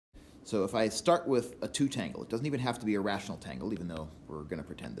So if I start with a 2 tangle, it doesn't even have to be a rational tangle, even though we're going to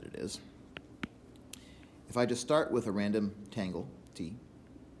pretend that it is. If I just start with a random tangle, T,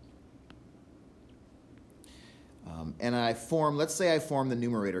 and I form, let's say I form the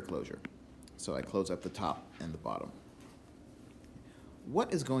numerator closure. So I close up the top and the bottom.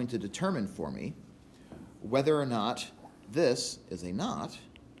 What is going to determine for me whether or not this is a knot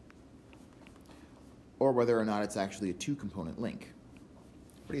or whether or not it's actually a 2-component link?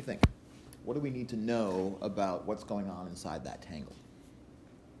 What do you think? What do we need to know about what's going on inside that tangle?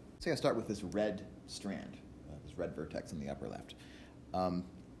 Say I start with this red strand, this red vertex in the upper left.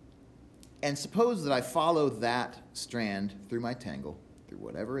 And suppose that I follow that strand through my tangle, through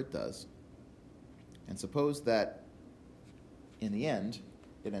whatever it does, and suppose that in the end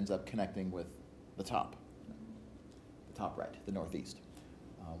it ends up connecting with the top right, the northeast.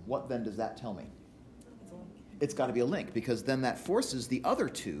 What then does that tell me? It's got to be a link, because then that forces the other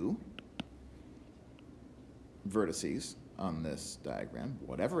 2 vertices on this diagram,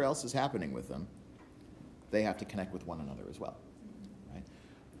 whatever else is happening with them, they have to connect with one another as well. Right?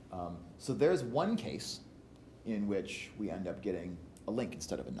 So there's one case in which we end up getting a link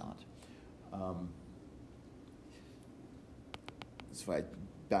instead of a knot. So if I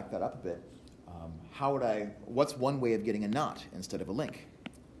back that up a bit, what's one way of getting a knot instead of a link?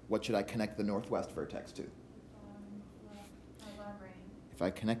 What should I connect the northwest vertex to? Bottom right. If I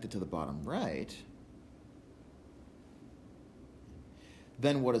connect it to the bottom right,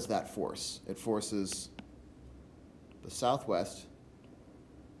 then what does that force? It forces the southwest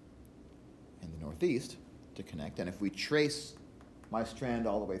and the northeast to connect. And if we trace my strand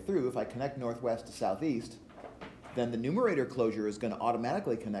all the way through, if I connect northwest to southeast, then the numerator closure is going to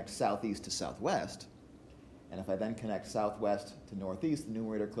automatically connect southeast to southwest. And if I then connect southwest to northeast, the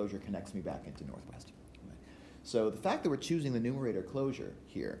numerator closure connects me back into northwest. Right? So the fact that we're choosing the numerator closure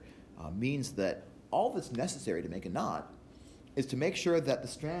here means that all that's necessary to make a knot is to make sure that the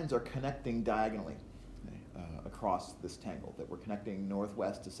strands are connecting diagonally across this tangle, that we're connecting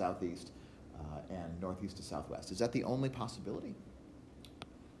northwest to southeast and northeast to southwest. Is that the only possibility?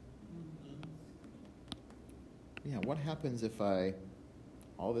 Yeah, what happens if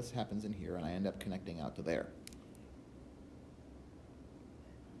all this happens in here and I end up connecting out to there?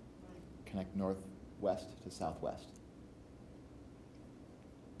 Connect northwest to southwest.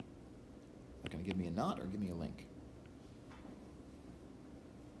 Is that going to give me a knot or give me a link?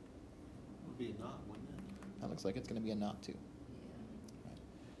 Would be a knot, wouldn't it? That looks like it's going to be a knot too.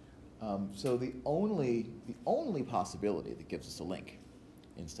 Right. So the only possibility that gives us a link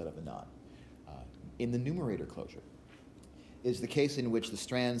instead of a knot in the numerator closure is the case in which the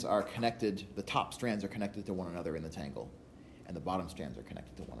strands are connected, the top strands are connected to one another in the tangle, and the bottom strands are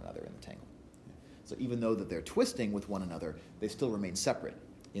connected to one another in the tangle. So even though that they're twisting with one another, they still remain separate.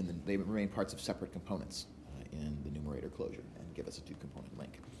 They remain parts of separate components in the numerator closure and give us a 2-component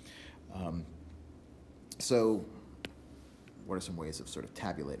link. So what are some ways of sort of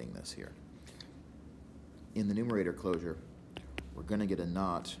tabulating this here? In the numerator closure, we're going to get a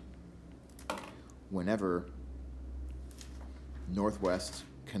knot whenever northwest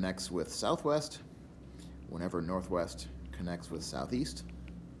connects with southwest, whenever northwest connects with southeast,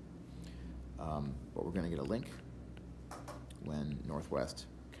 but we're going to get a link when northwest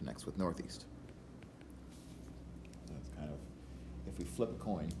connects with northeast. So it's kind of, if we flip a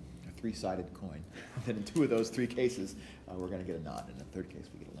coin, a 3-sided coin, then in 2 of those 3 cases, we're going to get a knot. In the 3rd case,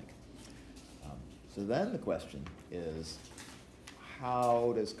 we get a link. So then the question is,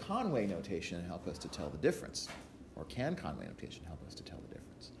 how does Conway notation help us to tell the difference? Or can Conway notation help us to tell the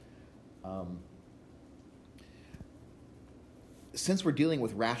difference? Since we're dealing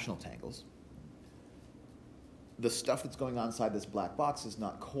with rational tangles, the stuff that's going on inside this black box is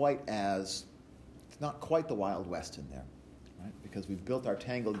not quite the Wild West in there, right? Because we've built our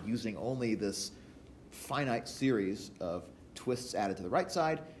tangle using only this finite series of twists added to the right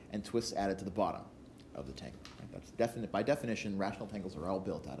side and twists added to the bottom of the tangle. Right? That's definite. By definition, rational tangles are all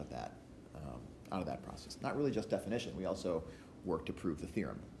built out of that process. Not really just definition. We also work to prove the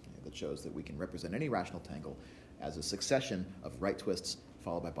theorem that shows that we can represent any rational tangle as a succession of right twists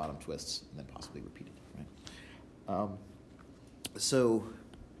followed by bottom twists and then possibly repeated. Right? So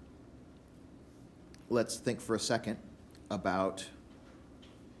let's think for a second about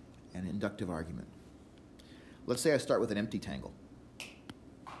an inductive argument. Let's say I start with an empty tangle.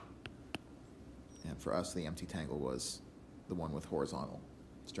 And for us, the empty tangle was the one with horizontal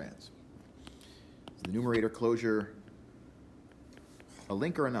strands. Is the numerator closure a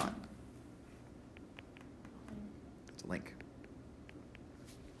link or a knot? It's a link.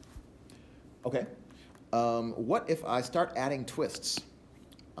 Okay. What if I start adding twists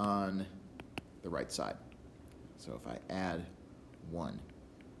on the right side. So if I add 1,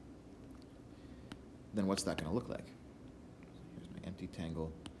 then what's that going to look like? Here's my empty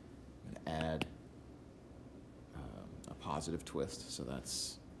tangle. I'm going to add a positive twist. So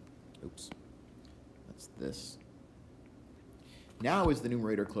that's, that's this. Now is the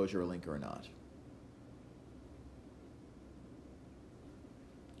numerator closure a link or not?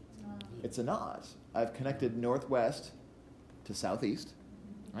 It's a not. I've connected northwest to southeast.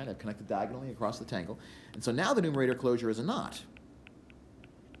 Right? I've connected diagonally across the tangle. And so now the numerator closure is a not.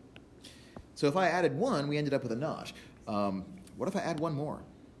 So if I added 1, we ended up with a not. What if I add 1 more?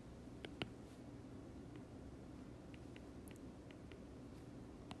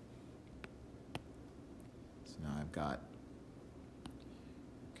 So now I've got,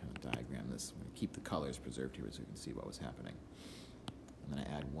 kind of diagram this. I'm going to keep the colors preserved here so you can see what was happening. And then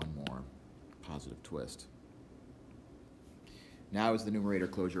I add 1 more positive twist. Now is the numerator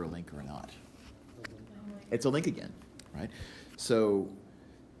closure a link or not? It's a link again, right? So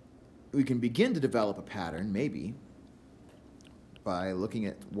we can begin to develop a pattern, maybe, by looking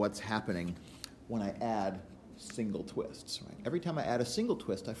at what's happening when I add single twists, right? Every time I add a single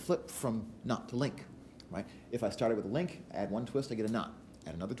twist, I flip from not to link, right? If I started with a link, add 1 twist, I get a not.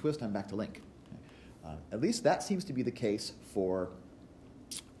 Add another twist, I'm back to link. At least that seems to be the case for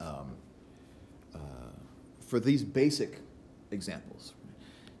these basic examples.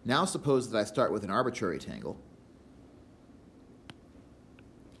 Now suppose that I start with an arbitrary tangle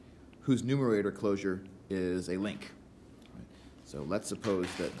whose numerator closure is a link. Right? So let's suppose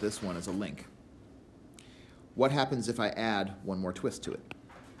that this one is a link. What happens if I add 1 more twist to it?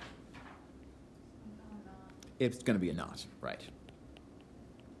 It's going to be a not, right?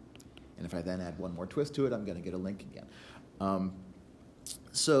 And if I then add 1 more twist to it, I'm going to get a link again.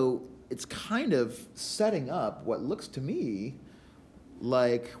 So it's kind of setting up what looks to me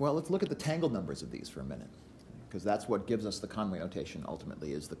like, well, let's look at the tangle numbers of these for a minute, because that's what gives us the Conway notation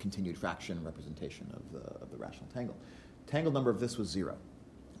ultimately, is the continued fraction representation of the rational tangle. Tangle number of this was 0.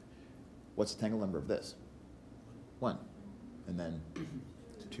 What's the tangle number of this? 1. And then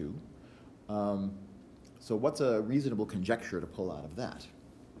 2. So what's a reasonable conjecture to pull out of that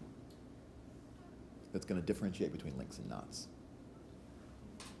that's going to differentiate between links and knots?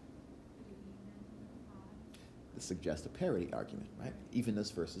 This suggests a parity argument, right?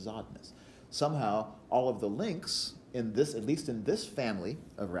 Evenness versus oddness. Somehow, all of the links in this, at least in this family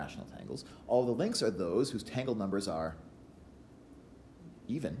of rational tangles, all of the links are those whose tangle numbers are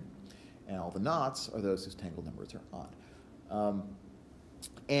even, and all the knots are those whose tangle numbers are odd.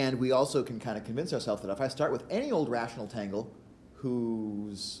 And we also can kind of convince ourselves that if I start with any old rational tangle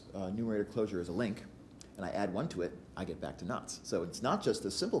whose numerator closure is a link, and I add 1 to it, I get back to knots. So it's not just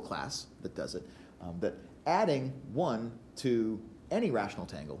the simple class that does it, that adding 1 to any rational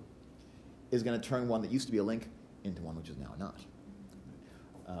tangle is going to turn one that used to be a link into one which is now a knot.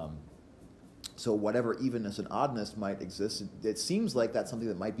 So whatever evenness and oddness might exist, it seems like that's something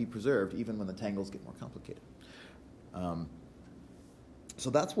that might be preserved even when the tangles get more complicated. So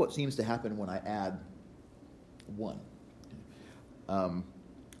that's what seems to happen when I add 1.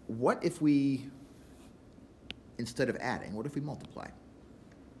 What if we, instead of adding, what if we multiply?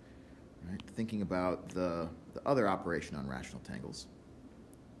 Right? Thinking about the other operation on rational tangles.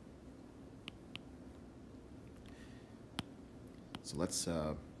 So let's,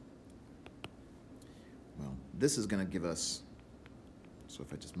 well, this is going to give us, so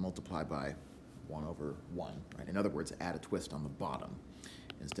if I just multiply by 1 over 1, right? In other words, add a twist on the bottom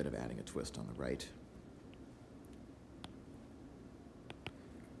instead of adding a twist on the right.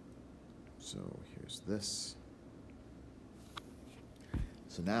 So here's this.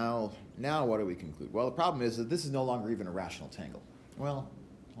 So now what do we conclude? Well, the problem is that this is no longer even a rational tangle. Well,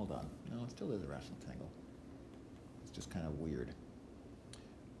 hold on. No, it still is a rational tangle. It's just kind of weird.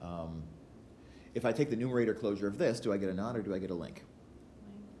 If I take the numerator closure of this, do I get a knot or do I get a link?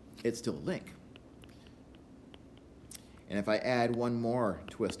 It's still a link. And if I add 1 more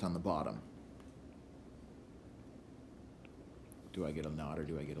twist on the bottom, do I get a knot or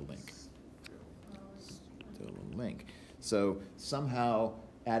do I get a link? Still a link. So somehow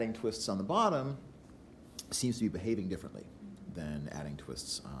adding twists on the bottom seems to be behaving differently than adding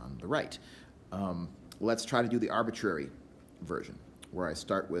twists on the right. Let's try to do the arbitrary version, where I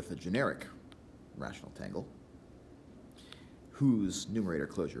start with a generic rational tangle whose numerator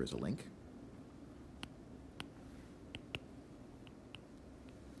closure is a link.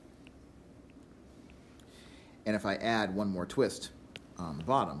 And if I add 1 more twist on the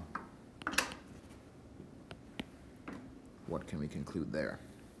bottom, what can we conclude there?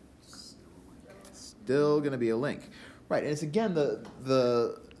 Still going to be a link, Right, and it's again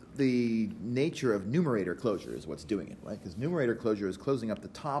the nature of numerator closure is what's doing it, right? Because numerator closure is closing up the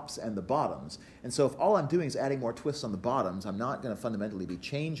tops and the bottoms. And so if all I'm doing is adding more twists on the bottoms, I'm not going to fundamentally be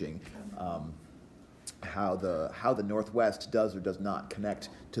changing how the northwest does or does not connect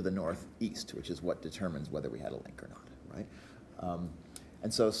to the northeast, which is what determines whether we had a link or not, right?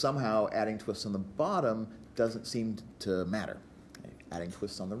 And so somehow adding twists on the bottom doesn't seem to matter. Adding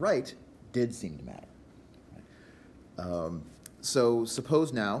twists on the right did seem to matter. Right? So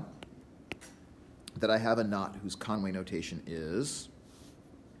suppose now that I have a knot whose Conway notation is...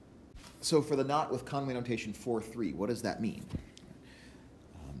 So for the knot with Conway notation 4-3, what does that mean?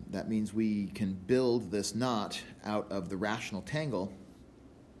 That means we can build this knot out of the rational tangle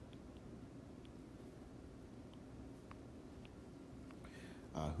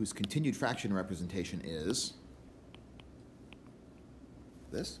whose continued fraction representation is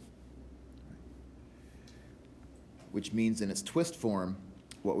this, which means in its twist form,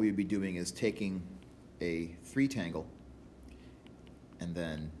 what we would be doing is taking a 3 tangle and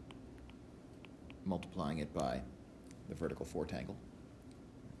then multiplying it by the vertical 4 tangle.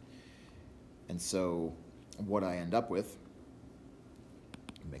 And so what I end up with,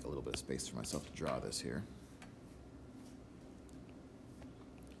 make a little bit of space for myself to draw this here.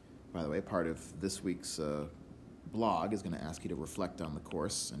 By the way, part of this week's blog is going to ask you to reflect on the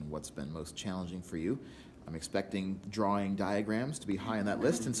course and what's been most challenging for you. I'm expecting drawing diagrams to be high on that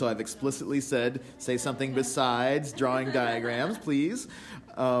list, and so I've explicitly said, say something besides drawing diagrams, please.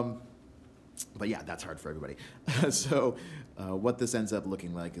 But yeah, that's hard for everybody. So what this ends up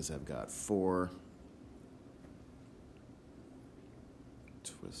looking like is I've got 4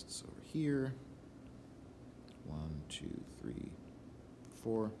 twists over here. 1, 2, 3,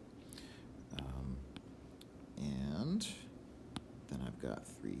 4. And then I've got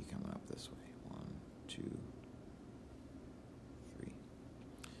 3 coming up this way. 1, 2, 3.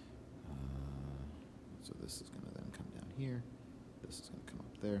 So this is going to then come down here. This is going to come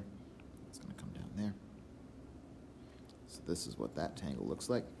up there. It's going to come down there. So this is what that tangle looks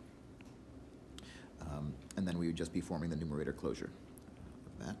like. And then we would just be forming the numerator closure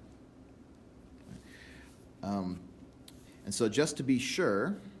of that. And so just to be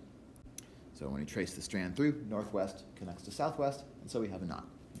sure, so when we trace the strand through, northwest connects to southwest, and so we have a knot.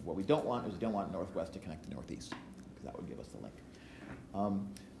 What we don't want is we don't want northwest to connect to northeast, because that would give us the link.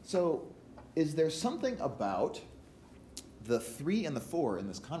 So is there something about the 3 and the 4 in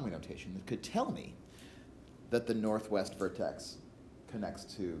this Conway notation that could tell me that the northwest vertex connects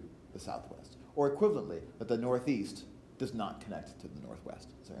to the southwest? Or equivalently, that the northeast does not connect to the northwest?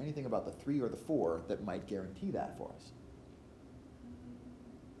 Is there anything about the 3 or the 4 that might guarantee that for us?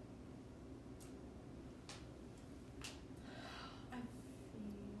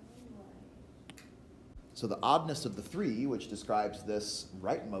 So the oddness of the 3, which describes this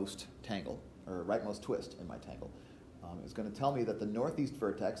rightmost tangle, or rightmost twist in my tangle, is going to tell me that the northeast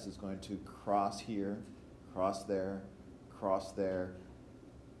vertex is going to cross here, cross there,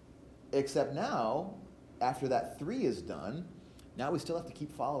 except now, after that 3 is done, now we still have to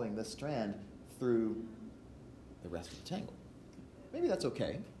keep following this strand through the rest of the tangle. Maybe that's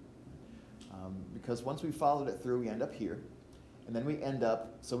okay, because once we followed it through, we end up here, and then we end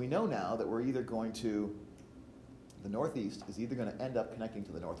up, so we know now that we're either going to, the northeast is either going to end up connecting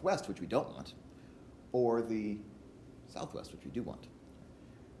to the northwest, which we don't want, or the southwest, which we do want.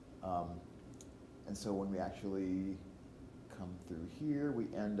 And so when we actually come through here, we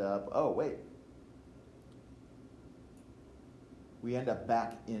end up, oh wait, we end up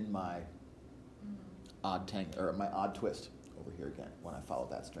back in my odd tangle, or my odd twist over here again when I follow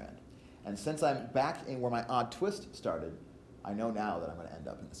that strand. And since I'm back in where my odd twist started, I know now that I'm going to end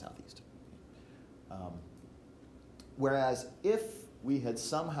up in the southeast. Whereas if we had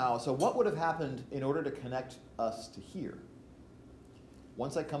somehow, so what would have happened in order to connect us to here?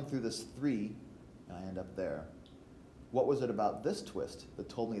 Once I come through this 3 and I end up there, what was it about this twist that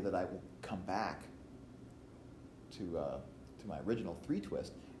told me that I will come back to my original 3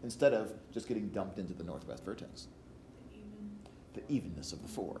 twist instead of just getting dumped into the northwest vertex? The evenness of the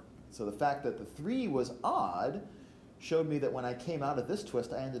 4. So the fact that the 3 was odd showed me that when I came out of this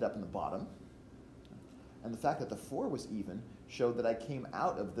twist, I ended up in the bottom. And the fact that the 4 was even showed that I came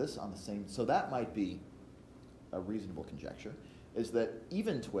out of this on the same, so that might be a reasonable conjecture, is that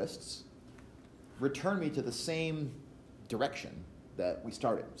even twists return me to the same direction that we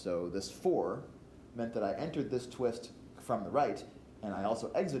started. So this 4 meant that I entered this twist from the right, and I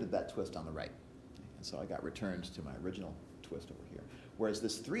also exited that twist on the right. And so I got returned to my original twist over here. Whereas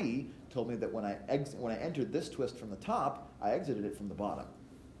this 3 told me that when I entered this twist from the top, I exited it from the bottom.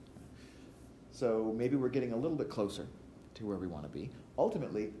 So maybe we're getting a little bit closer to where we want to be.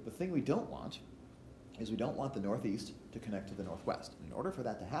 Ultimately, the thing we don't want is we don't want the northeast to connect to the northwest. In order for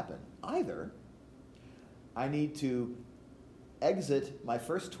that to happen, either I need to exit my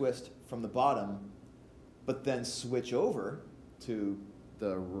first twist from the bottom, but then switch over to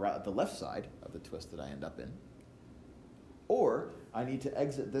the left side of the twist that I end up in, or I need to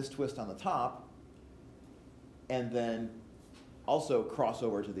exit this twist on the top and then also cross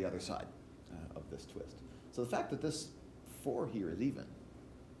over to the other side of this twist. So the fact that this 4 here is even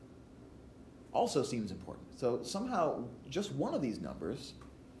also seems important. So somehow just one of these numbers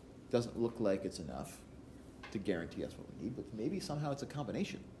doesn't look like it's enough to guarantee us what we need, but maybe somehow it's a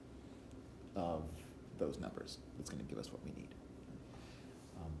combination of those numbers that's going to give us what we need.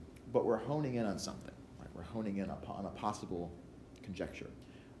 But we're honing in on something, right? We're honing in on a possible conjecture.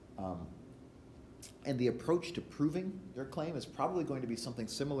 And the approach to proving your claim is probably going to be something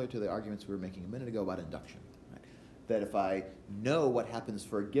similar to the arguments we were making a minute ago about induction. Right? That if I know what happens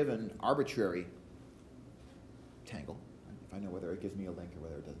for a given arbitrary tangle, right? If I know whether it gives me a link or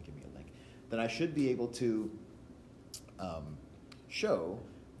whether it doesn't give me a link, then I should be able to show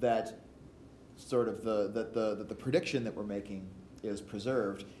that sort of the prediction that we're making is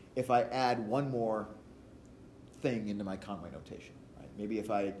preserved if I add one more thing into my Conway notation. Right? Maybe if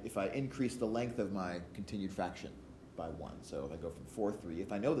I increase the length of my continued fraction by 1, so if I go from 4, 3,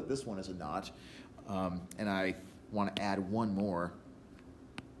 if I know that this one is a knot, and I want to add one more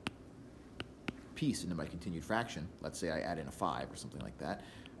piece into my continued fraction, let's say I add in a 5 or something like that,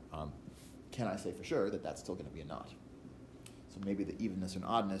 can I say for sure that that's still going to be a knot? So maybe the evenness and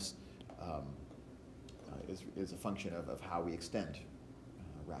oddness is a function of how we extend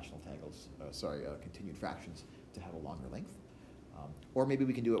rational tangles, continued fractions to have a longer length. Or maybe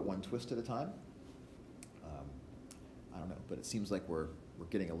we can do it one twist at a time. I don't know, but it seems like we're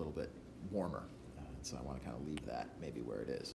getting a little bit warmer. So I want to kind of leave that maybe where it is.